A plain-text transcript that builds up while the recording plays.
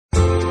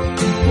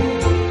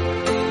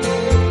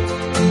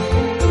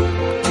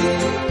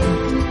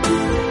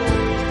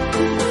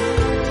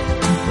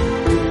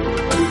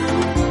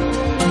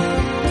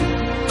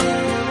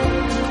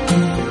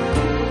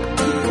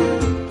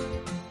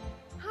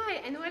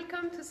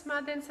Welcome to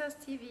Smart Dancers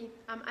TV.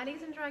 I'm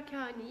Alexandra,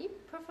 Cownie,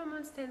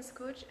 performance dance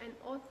coach and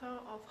author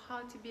of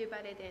How to Be a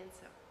Ballet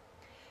Dancer.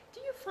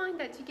 Do you find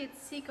that you get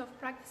sick of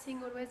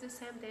practicing always the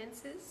same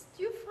dances?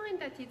 Do you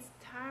find that it's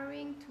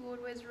tiring to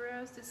always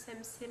rehearse the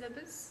same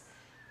syllabus?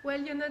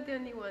 Well, you're not the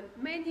only one.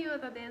 Many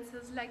other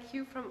dancers like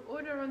you from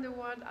all around the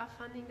world are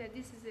finding that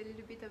this is a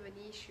little bit of an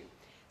issue.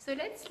 So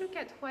let's look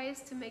at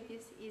ways to make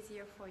this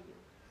easier for you.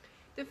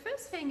 The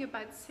first thing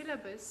about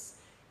syllabus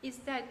is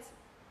that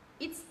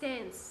it's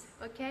dance,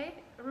 okay?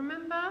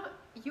 Remember,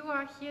 you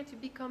are here to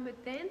become a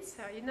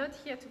dancer. You're not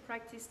here to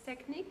practice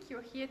technique,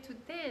 you're here to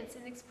dance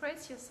and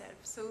express yourself.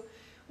 So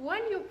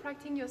while you're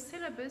practicing your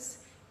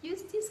syllabus,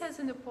 use this as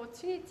an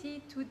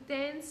opportunity to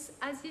dance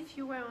as if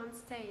you were on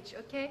stage,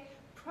 okay?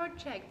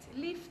 Project,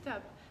 lift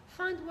up,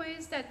 find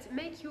ways that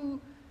make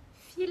you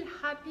feel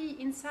happy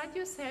inside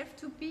yourself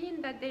to be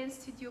in that dance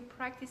studio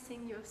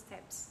practicing your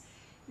steps.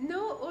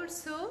 Know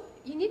also,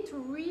 you need to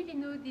really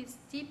know this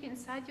deep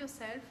inside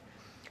yourself,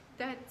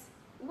 that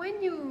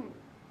when you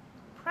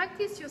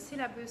practice your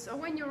syllabus or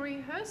when you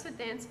rehearse a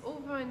dance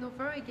over and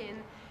over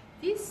again,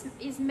 this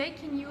is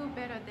making you a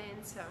better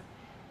dancer,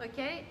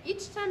 okay?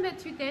 Each time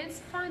that you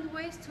dance, find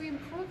ways to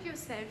improve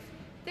yourself,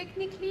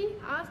 technically,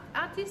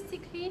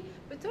 artistically,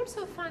 but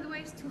also find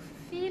ways to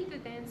feel the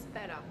dance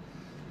better,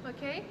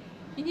 okay?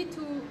 You need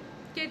to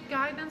get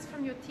guidance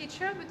from your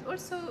teacher, but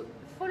also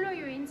follow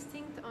your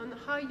instinct on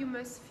how you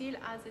must feel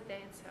as a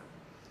dancer.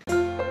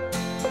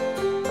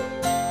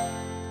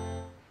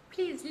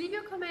 Please leave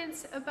your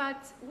comments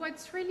about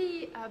what's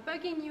really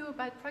bugging you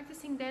about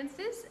practicing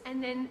dances,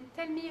 and then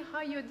tell me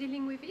how you're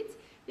dealing with it,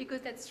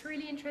 because that's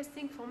really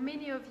interesting for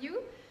many of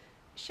you.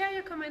 Share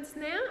your comments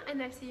now,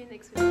 and I'll see you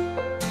next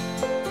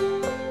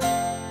week.